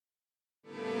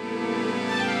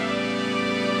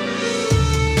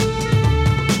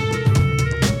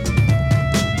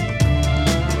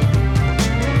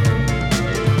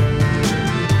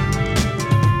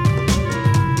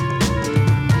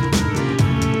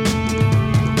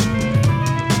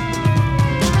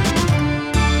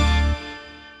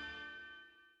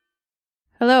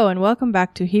Hello and welcome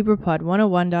back to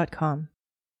HebrewPod101.com.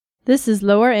 This is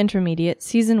Lower Intermediate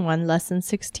Season 1 Lesson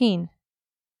 16,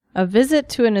 A Visit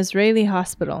to an Israeli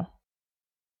Hospital.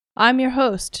 I'm your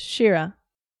host, Shira.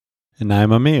 And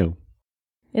I'm Amir.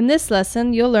 In this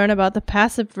lesson, you'll learn about the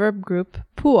passive verb group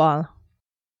pu'al.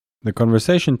 The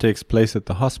conversation takes place at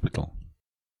the hospital.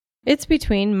 It's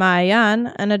between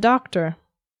Ma'ayan and a doctor.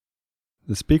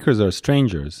 The speakers are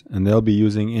strangers, and they'll be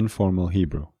using informal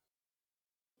Hebrew.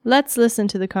 Let's listen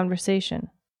to the conversation.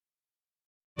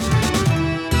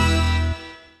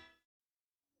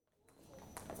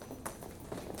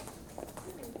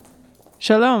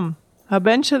 שלום,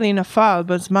 הבן שלי נפל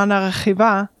בזמן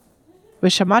הרכיבה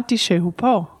ושמעתי שהוא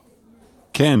פה.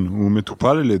 כן, הוא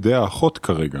מטופל על ידי האחות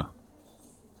כרגע.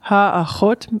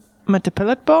 האחות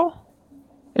מטפלת בו?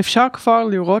 אפשר כבר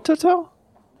לראות אותו?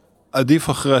 עדיף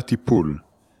אחרי הטיפול.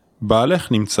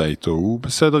 בעלך נמצא איתו, הוא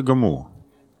בסדר גמור.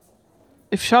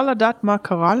 אפשר לדעת מה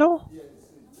קרה לו?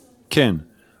 כן,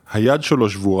 היד שלו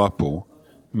שבורה פה,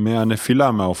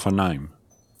 מהנפילה מהאופניים.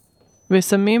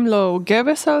 ושמים לו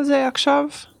גבס על זה עכשיו?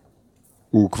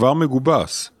 הוא כבר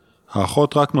מגובס.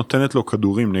 האחות רק נותנת לו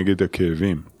כדורים נגד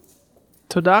הכאבים.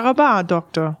 תודה רבה,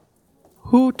 דוקטור.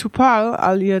 הוא טופל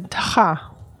על ידך,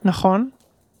 נכון?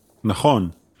 נכון,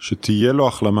 שתהיה לו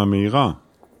החלמה מהירה.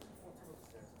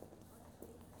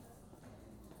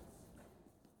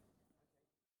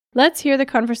 Let's hear the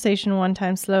conversation one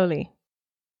time slowly.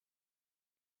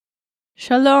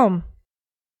 שלום,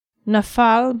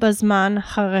 נפל בזמן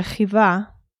הרכיבה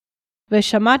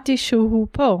ושמעתי שהוא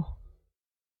פה.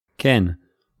 כן,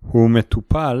 הוא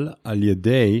מטופל על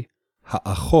ידי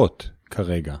האחות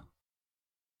כרגע.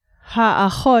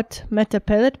 האחות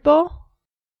מטפלת בו?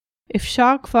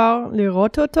 אפשר כבר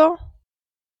לראות אותו?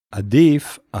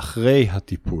 עדיף אחרי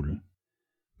הטיפול.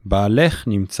 בעלך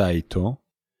נמצא איתו,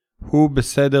 הוא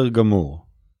בסדר גמור.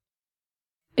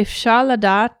 אפשר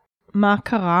לדעת מה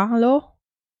קרה לו?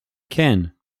 כן,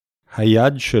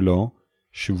 היד שלו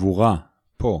שבורה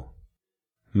פה,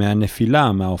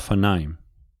 מהנפילה מהאופניים.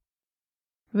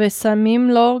 ושמים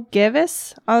לו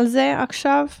גבס על זה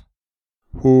עכשיו?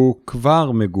 הוא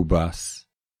כבר מגובס.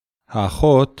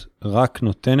 האחות רק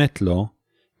נותנת לו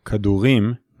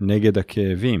כדורים נגד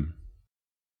הכאבים.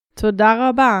 תודה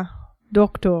רבה,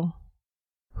 דוקטור.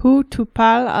 הוא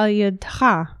טופל על ידך,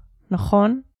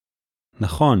 נכון?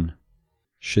 נכון,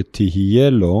 שתהיה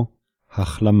לו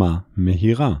החלמה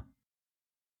מהירה.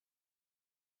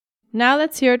 Now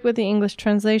let's hear it with the English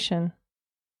translation.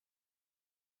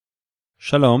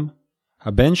 שלום,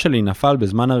 הבן שלי נפל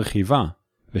בזמן הרכיבה,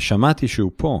 ושמעתי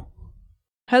שהוא פה.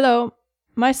 Hello,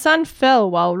 my son fell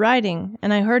while riding,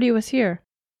 and I heard he was here.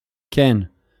 כן,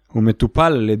 הוא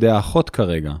מטופל על ידי האחות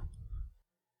כרגע.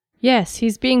 Yes,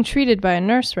 he's being treated by a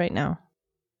nurse right now.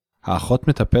 האחות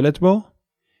מטפלת בו?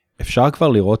 אפשר כבר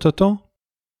לראות אותו?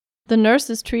 The nurse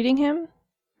is treating him?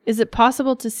 Is it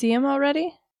possible to see him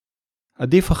already?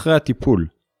 עדיף אחרי הטיפול.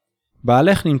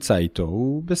 בעלך נמצא איתו,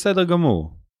 הוא בסדר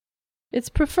גמור. It's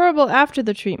preferable after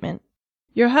the treatment.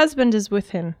 Your husband is with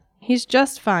him. He's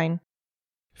just fine.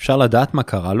 אפשר לדעת מה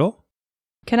קרה לו?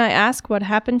 Can I ask what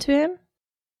happened to him?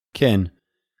 כן,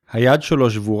 היד שלו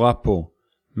שבורה פה,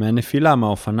 מהנפילה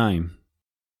מהאופניים.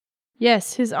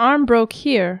 Yes, his arm broke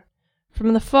here,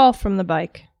 from the fall from the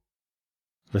bike.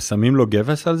 ושמים לו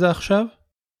גבס על זה עכשיו?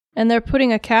 And they're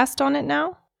putting a cast on it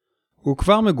now? הוא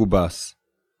כבר מגובס.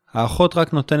 האחות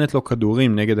רק נותנת לו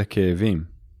כדורים נגד הכאבים.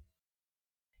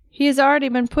 He has already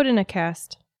been put in a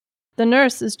cast. The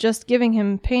nurse is just giving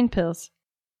him pain pills.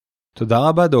 תודה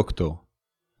רבה, דוקטור.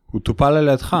 הוא טופל על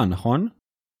ידך, נכון?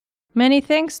 Many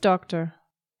thanks, doctor.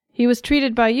 He was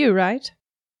treated by you, right?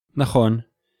 נכון.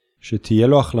 שתהיה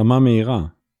לו החלמה מהירה.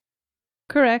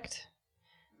 Correct.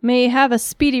 May he have a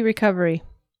speedy recovery.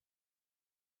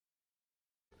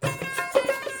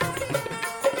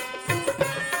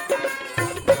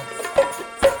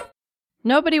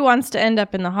 Nobody wants to end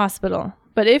up in the hospital,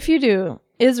 but if you do,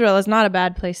 Israel is not a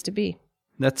bad place to be.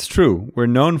 That's true.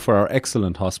 We're known for our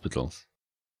excellent hospitals.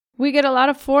 We get a lot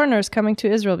of foreigners coming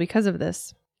to Israel because of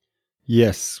this.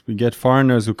 Yes, we get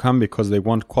foreigners who come because they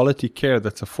want quality care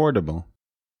that's affordable.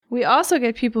 We also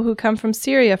get people who come from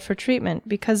Syria for treatment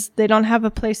because they don't have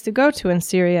a place to go to in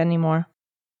Syria anymore.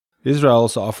 Israel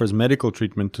also offers medical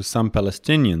treatment to some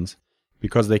Palestinians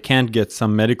because they can't get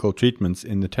some medical treatments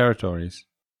in the territories.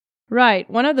 Right.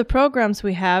 One of the programs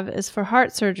we have is for heart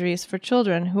surgeries for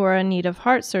children who are in need of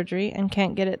heart surgery and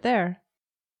can't get it there.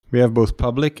 We have both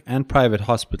public and private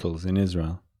hospitals in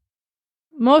Israel.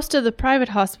 Most of the private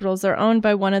hospitals are owned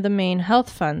by one of the main health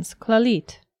funds,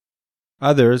 Clalit.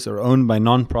 Others are owned by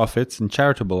non-profits and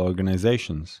charitable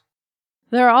organizations.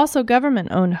 There are also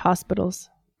government-owned hospitals,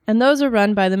 and those are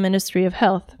run by the Ministry of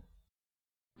Health.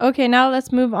 Okay, now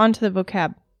let's move on to the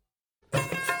vocab.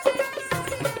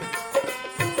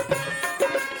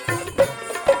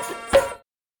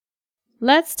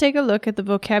 Let's take a look at the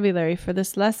vocabulary for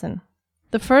this lesson.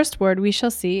 The first word we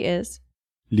shall see is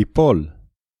ליפול,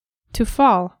 to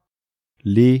fall.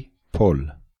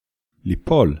 ליפול,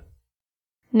 ליפול.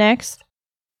 Next,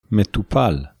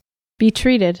 מטופל, be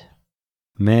treated.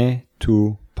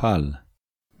 מטופל,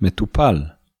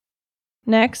 מטופל.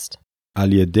 Next,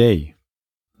 על ידי,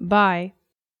 by.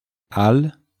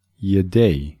 על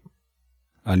ידי,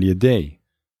 על ידי.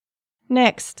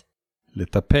 Next,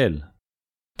 לטפל,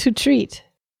 to treat.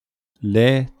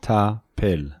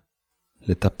 לטפל,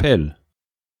 לטפל.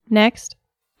 Next,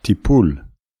 טיפול,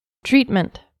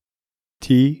 treatment.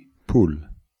 טיפול,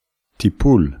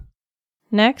 טיפול.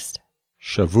 Next,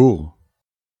 שבור,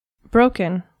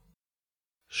 broken.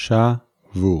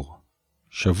 שבור,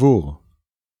 שבור.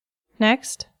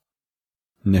 Next,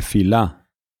 נפילה,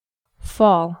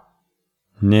 fall.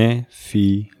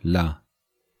 נפילה,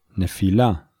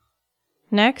 נפילה.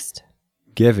 Next,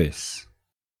 גבס,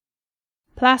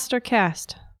 plaster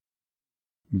cast.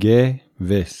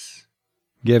 גבס,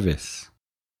 גבס.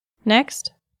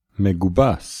 Next,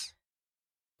 מגובס,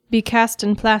 be cast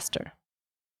in plaster.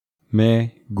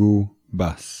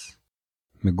 מגובס,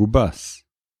 מגובס.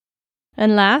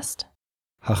 And last,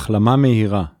 החלמה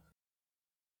מהירה,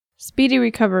 speedy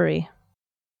recovery.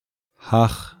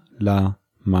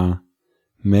 החלמה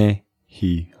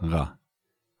מהירה,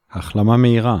 החלמה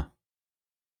מהירה.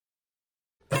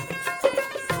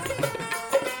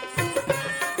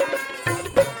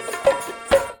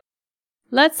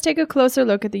 Let's take a closer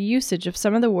look at the usage of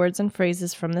some of the words and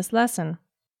phrases from this lesson.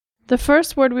 The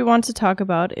first word we want to talk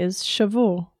about is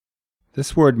shavur.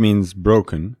 This word means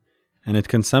broken, and it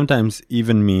can sometimes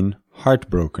even mean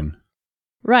heartbroken.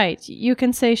 Right, you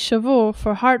can say shavur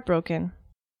for heartbroken,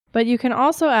 but you can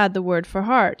also add the word for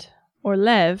heart, or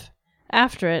lev,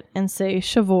 after it and say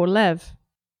shavur lev.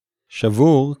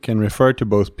 Shavur can refer to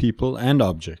both people and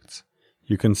objects.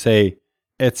 You can say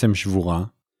etzem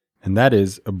shvura, and that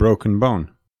is a broken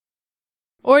bone.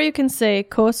 Or you can say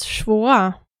kos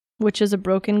shvura, which is a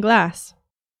broken glass.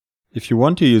 If you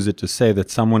want to use it to say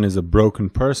that someone is a broken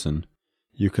person,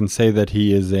 you can say that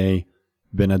he is a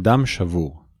ben adam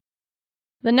shavur.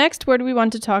 The next word we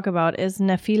want to talk about is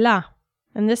nefilah,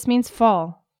 and this means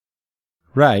fall.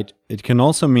 Right, it can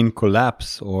also mean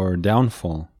collapse or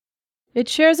downfall. It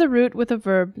shares a root with the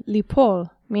verb lipol,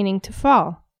 meaning to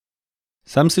fall.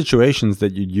 Some situations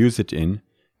that you'd use it in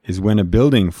is when a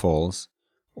building falls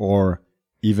or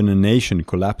even a nation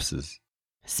collapses.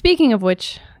 Speaking of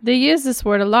which, they use this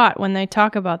word a lot when they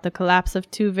talk about the collapse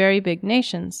of two very big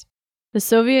nations, the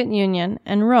Soviet Union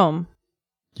and Rome.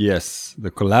 Yes,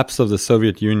 the collapse of the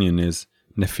Soviet Union is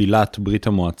Nefilat Brit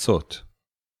HaMoatzot.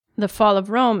 The fall of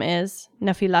Rome is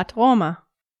Nefilat Roma.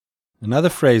 Another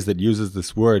phrase that uses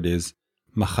this word is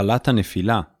Machalat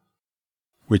HaNefilah,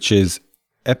 which is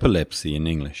epilepsy in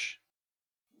English.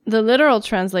 The literal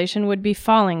translation would be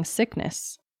falling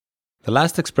sickness. The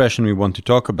last expression we want to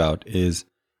talk about is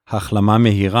Hachlama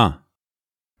Mehira.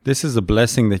 This is a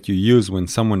blessing that you use when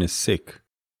someone is sick.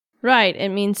 Right, it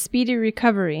means speedy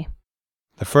recovery.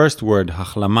 The first word,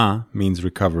 Hachlama, means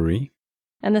recovery.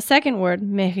 And the second word,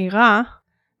 Mehira,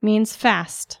 means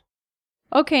fast.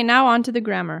 Okay, now on to the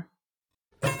grammar.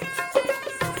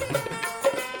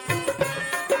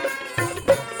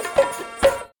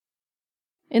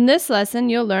 In this lesson,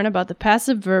 you'll learn about the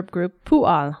passive verb group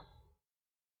pu'al.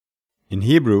 In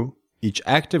Hebrew, each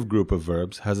active group of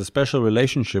verbs has a special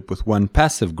relationship with one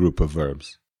passive group of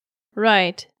verbs.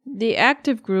 Right. The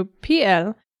active group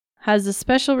pu'al has a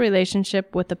special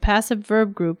relationship with the passive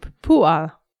verb group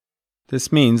pu'al.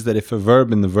 This means that if a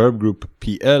verb in the verb group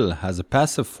pu'al has a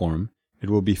passive form, it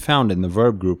will be found in the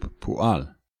verb group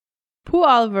pu'al.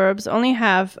 Pu'al verbs only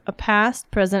have a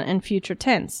past, present, and future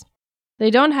tense.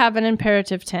 They don't have an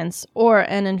imperative tense or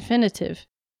an infinitive.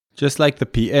 Just like the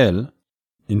pu'al,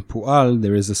 in pu'al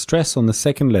there is a stress on the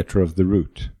second letter of the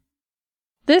root.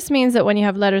 This means that when you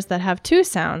have letters that have two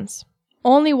sounds,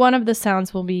 only one of the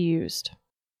sounds will be used.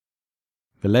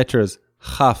 The letters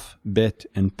chaf, bet,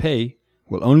 and pei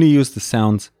will only use the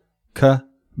sounds k,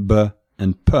 b,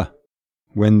 and p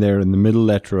when they're in the middle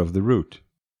letter of the root.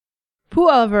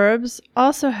 Pu'al verbs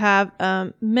also have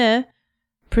a me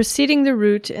preceding the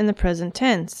root in the present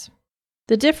tense.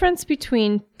 The difference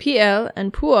between pu'al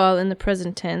and pu'al in the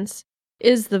present tense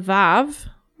is the vav,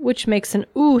 which makes an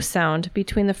u sound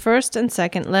between the first and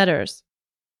second letters.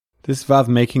 This vav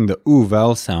making the u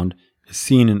vowel sound is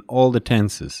seen in all the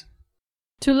tenses.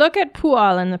 To look at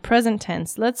pu'al in the present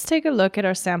tense, let's take a look at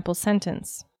our sample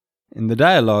sentence. In the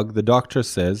dialogue, the doctor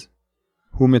says,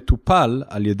 הוא מטופל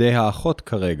על ידי האחות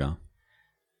כרגע.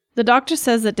 The doctor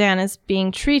says that Dan is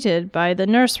being treated by the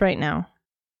nurse right now.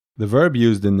 The verb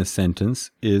used in this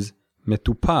sentence is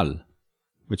מטופל,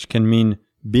 which can mean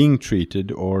being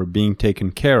treated or being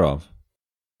taken care of.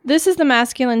 This is the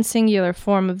masculine singular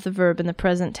form of the verb in the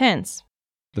present tense.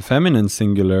 The feminine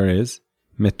singular is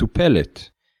מטופלת.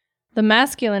 The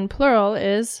masculine plural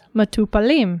is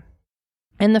matupalim,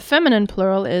 and the feminine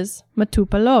plural is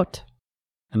matupalot.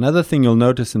 Another thing you'll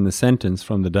notice in the sentence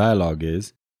from the dialogue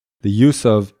is the use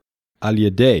of al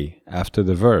yadei after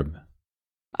the verb.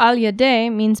 Al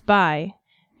yadei means by,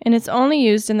 and it's only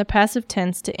used in the passive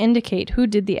tense to indicate who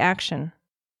did the action.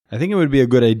 I think it would be a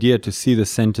good idea to see the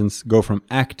sentence go from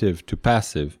active to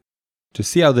passive, to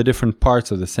see how the different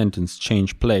parts of the sentence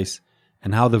change place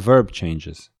and how the verb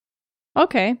changes.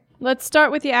 Okay, let's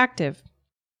start with the active.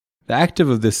 The active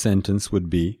of this sentence would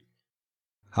be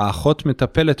האחות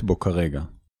מטפלת בו כרגע.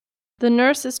 The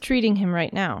nurse is treating him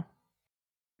right now.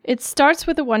 It starts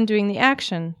with the one doing the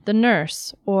action, the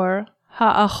nurse, or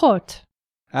ha'achot.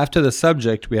 After the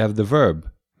subject, we have the verb,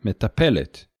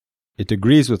 מטפלת. It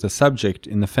agrees with the subject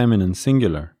in the feminine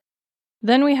singular.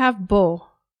 Then we have bo.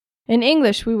 In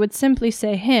English, we would simply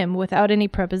say him without any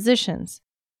prepositions,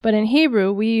 but in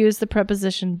Hebrew, we use the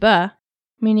preposition ba,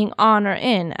 meaning on or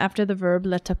in, after the verb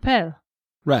letapel.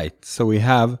 Right, so we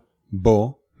have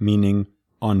bo, meaning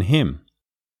on him.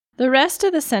 The rest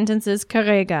of the sentence is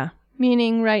karega,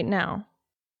 meaning right now.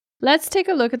 Let's take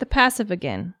a look at the passive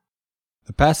again.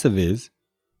 The passive is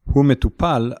הוא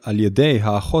מטופל על ידי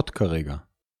האחות כרגע.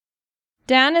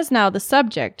 Dan is now the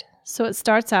subject, so it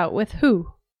starts out with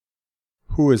who.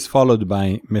 Who is followed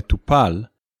by מטופל,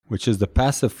 which is the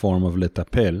passive form of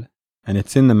לטפל, and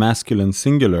it's in the masculine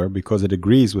singular because it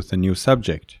agrees with the new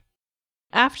subject.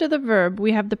 After the verb,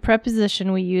 we have the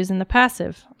preposition we use in the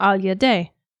passive, al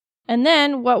yadei. And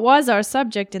then what was our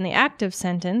subject in the active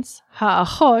sentence,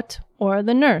 ha'achot, or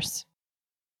the nurse.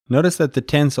 Notice that the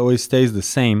tense always stays the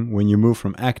same when you move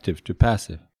from active to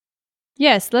passive.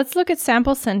 Yes, let's look at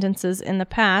sample sentences in the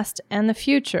past and the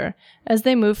future as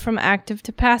they move from active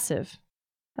to passive.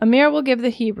 Amir will give the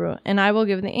Hebrew and I will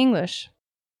give the English.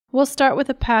 We'll start with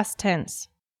the past tense.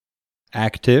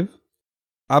 Active,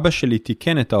 אבא שלי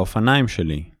תיקן את האופניים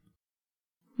שלי.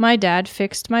 My dad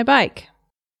fixed my bike.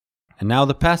 And now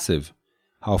the passive,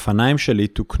 האופניים שלי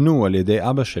תוקנו על ידי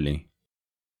אבא שלי.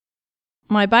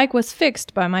 My bike was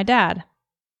fixed by my dad.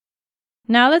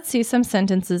 Now let's see some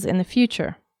sentences in the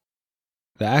future.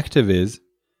 The active is,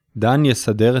 דן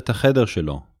יסדר את החדר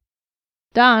שלו.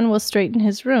 Dan will straighten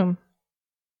his room.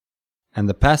 And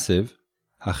the passive,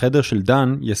 החדר של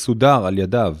דן יסודר על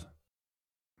ידיו.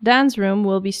 Dan's room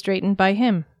will be straightened by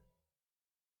him.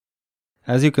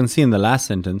 As you can see in the last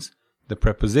sentence, the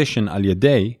preposition al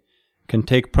yadei can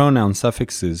take pronoun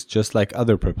suffixes just like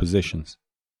other prepositions.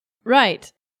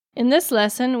 Right. In this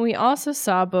lesson, we also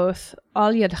saw both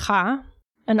al yadcha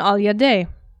and al yadei.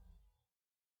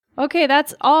 Okay,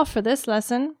 that's all for this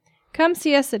lesson. Come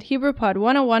see us at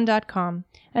HebrewPod101.com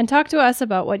and talk to us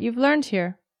about what you've learned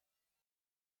here.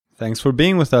 Thanks for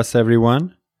being with us,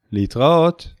 everyone.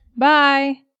 להתראות.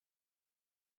 Bye!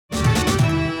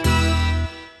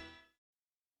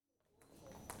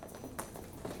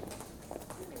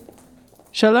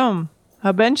 שלום,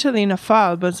 הבן שלי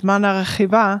נפל בזמן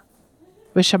הרכיבה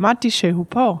ושמעתי שהוא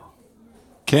פה.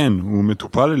 כן, הוא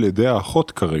מטופל על ידי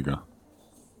האחות כרגע.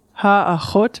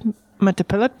 האחות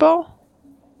מטפלת בו?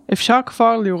 אפשר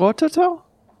כבר לראות אותו?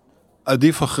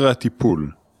 עדיף אחרי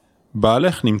הטיפול.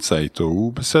 בעלך נמצא איתו,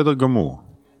 הוא בסדר גמור.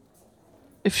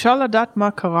 אפשר לדעת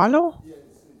מה קרה לו?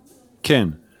 כן,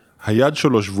 היד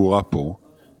שלו שבורה פה,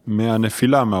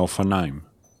 מהנפילה מהאופניים.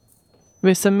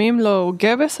 ושמים לו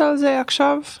גבס על זה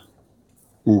עכשיו?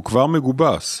 הוא כבר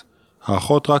מגובס.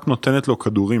 האחות רק נותנת לו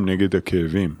כדורים נגד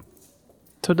הכאבים.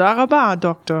 תודה רבה,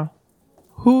 דוקטור.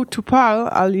 הוא טופל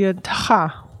על ידך,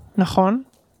 נכון?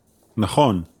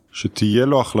 נכון, שתהיה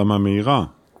לו החלמה מהירה.